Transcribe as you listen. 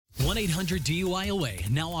1-800-DUI-AWAY,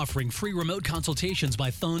 now offering free remote consultations by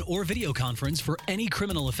phone or video conference for any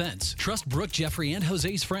criminal offense. Trust Brooke, Jeffrey, and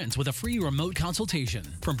Jose's friends with a free remote consultation.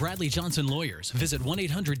 From Bradley Johnson Lawyers, visit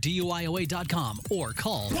 1-800-DUI-AWAY.com or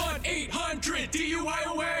call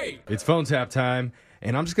 1-800-DUI-AWAY. It's phone tap time,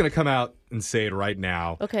 and I'm just going to come out and say it right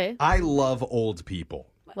now. Okay. I love old people.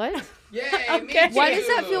 What? Yay, me too. Why does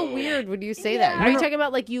that feel weird when you say that? Are you talking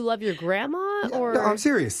about like you love your grandma or? No, I'm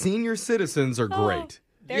serious. Senior citizens are great.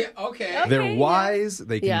 Yeah, okay. They're wise.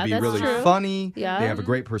 They can be that's really true. funny. Yeah. They have a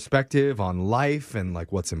great perspective on life and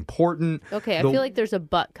like what's important. Okay, I The- feel like there's a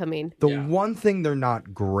but coming. The one thing they're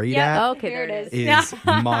not great Yeah. at Okay, Here there it it is. is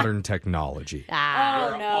modern technology.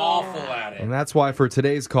 Ah. Oh, no. Awful at it. And that's why for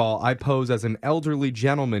today's call, I pose as an elderly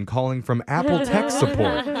gentleman calling from Apple Tech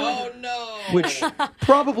Support, Oh, no. which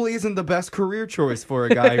probably isn't the best career choice for a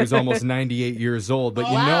guy who's almost 98 years old. But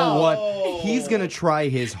you know what? He's going to try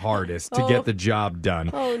his hardest to get the job done.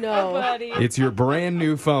 Oh no. It's your brand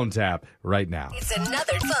new phone tap right now. It's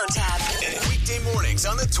another phone tap. Weekday mornings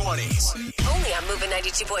on the 20s. Only on Moving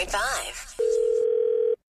 92.5.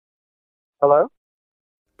 Hello?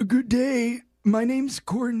 Good day. My name's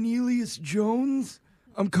Cornelius Jones.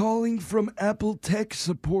 I'm calling from Apple Tech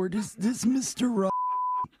Support. Is this Mr. Rob?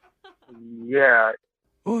 Yeah.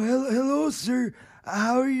 Oh, hello, sir.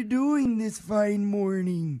 How are you doing this fine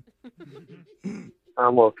morning?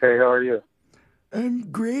 I'm okay. How are you?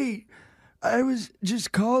 I'm great. I was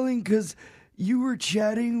just calling because you were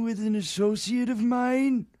chatting with an associate of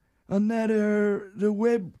mine on that, the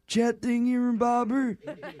web chat thing here in Bobber.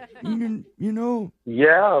 You know.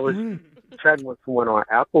 Yeah, I was chatting with someone on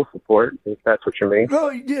Apple support, if that's what you mean. Oh,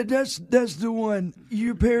 yeah, that's the one.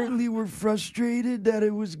 You apparently were frustrated that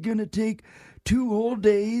it was going to take 2 whole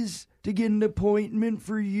days to get an appointment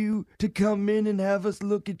for you to come in and have us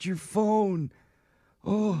look at your phone.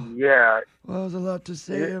 Oh, Yeah. well, that was a lot to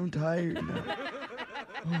say. I'm tired now.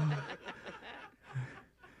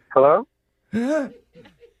 Hello? Huh?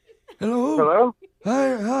 Hello? Hello?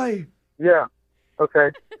 Hi. Yeah. Okay.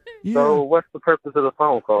 Yeah. So what's the purpose of the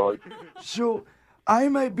phone call? So I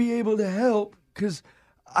might be able to help because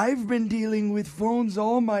I've been dealing with phones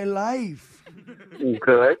all my life.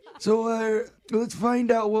 Good. So let's find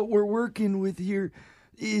out what we're working with here.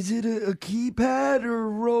 Is it a keypad or a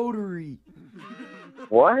rotary?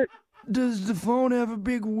 What? Does the phone have a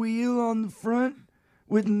big wheel on the front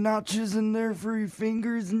with notches in there for your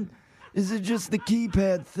fingers? And is it just the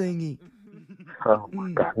keypad thingy? Oh,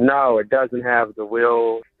 my God. No, it doesn't have the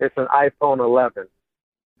wheel. It's an iPhone 11.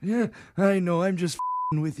 Yeah, I know. I'm just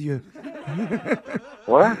with you.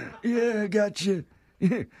 What? Yeah, I got you.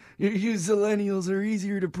 You millennials are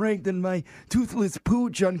easier to prank than my toothless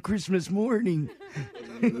pooch on Christmas morning.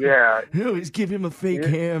 Yeah. I always give him a fake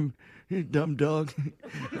ham. Dumb dog.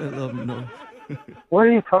 I love him, though. What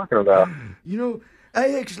are you talking about? You know,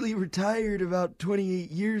 I actually retired about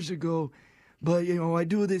 28 years ago, but, I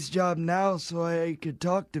do this job now so I could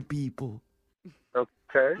talk to people.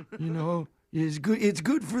 Okay. It's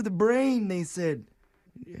good for the brain, they said.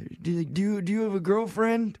 Do you have a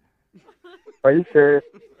girlfriend? Are you serious?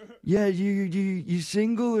 Yeah, you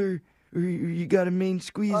single or you got a main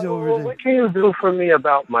squeeze over Well, there? what can you do for me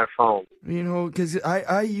about my phone? Because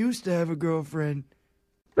I used to have a girlfriend.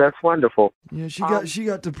 That's wonderful. Yeah, she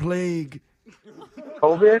got the plague.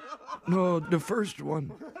 COVID? No, the first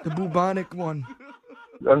one, the bubonic one.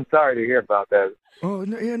 I'm sorry to hear about that. Oh,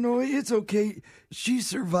 no, it's okay. She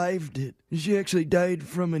survived it. She actually died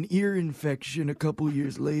from an ear infection a couple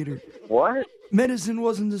years later. What? Medicine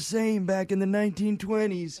wasn't the same back in the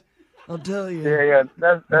 1920s. I'll tell you. Yeah,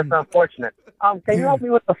 that's unfortunate. Can you help me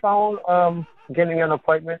with the phone, getting an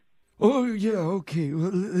appointment? Oh, yeah, okay.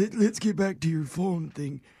 Well, let's get back to your phone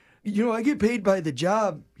thing. I get paid by the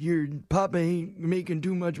job here. Papa ain't making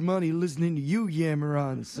too much money listening to you yammer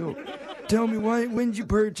on. So tell me, when'd you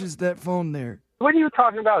purchase that phone there? What are you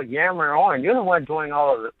talking about yammering on? You're the one doing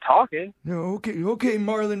all of the talking. No, okay,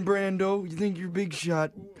 Marlon Brando. You think you're big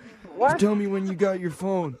shot. What? Just tell me when you got your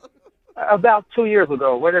phone. About 2 years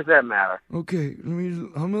ago. What does that matter? Okay,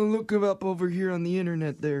 I'm going to look it up over here on the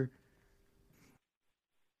internet there.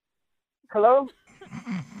 Hello?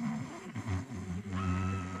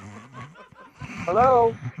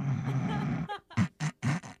 Hello?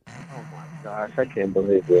 Oh, my gosh. I can't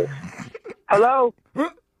believe this. Hello?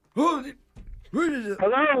 Oh, where is it?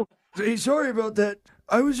 Hello? Hey, sorry about that.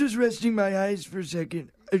 I was just resting my eyes for a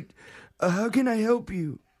second. How can I help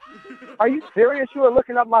you? Are you serious? You were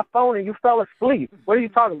looking up my phone and you fell asleep. What are you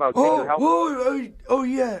talking about? Yeah.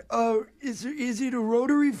 Is it a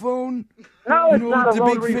rotary phone? No, it's not with a the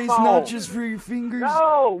rotary big face phone. notches for your fingers?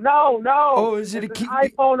 No. Oh, is it it's an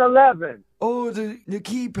iPhone 11. Oh, the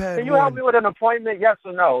keypad Can you help me with an appointment? Yes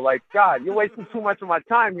or no? Like, God, you're wasting too much of my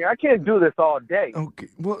time here. I can't do this all day. Okay,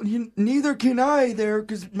 well, neither can I there,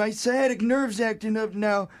 because my sciatic nerve's acting up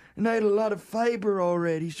now, and I had a lot of fiber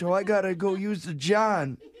already, so I gotta go use the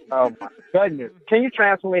John. Oh, my goodness. Can you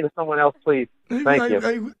transfer me to someone else, please? Thank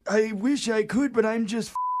you. I wish I could, but I'm just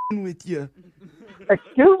f***ing with you.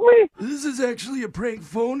 Excuse me? This is actually a prank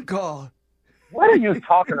phone call. What are you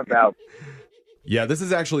talking about? Yeah, this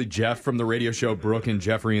is actually Jeff from the radio show Brooke and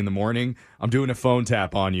Jeffrey in the Morning. I'm doing a phone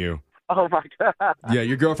tap on you. Oh, my God. Yeah,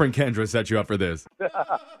 your girlfriend Kendra set you up for this.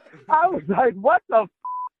 I was like, what the f***?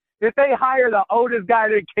 Did they hire the oldest guy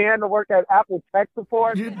they can to work at Apple Tech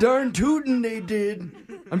Support? You darn tootin' they did.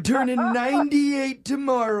 I'm turning 98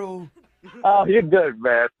 tomorrow. Oh, you're good,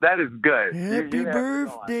 man. That is good. Happy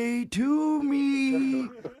birthday to me.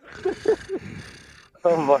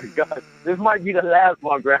 Oh, my God. This might be the last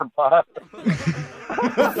one, Grandpa. Wake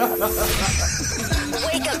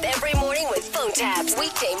up every morning with phone taps.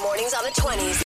 Weekday mornings on the 20s.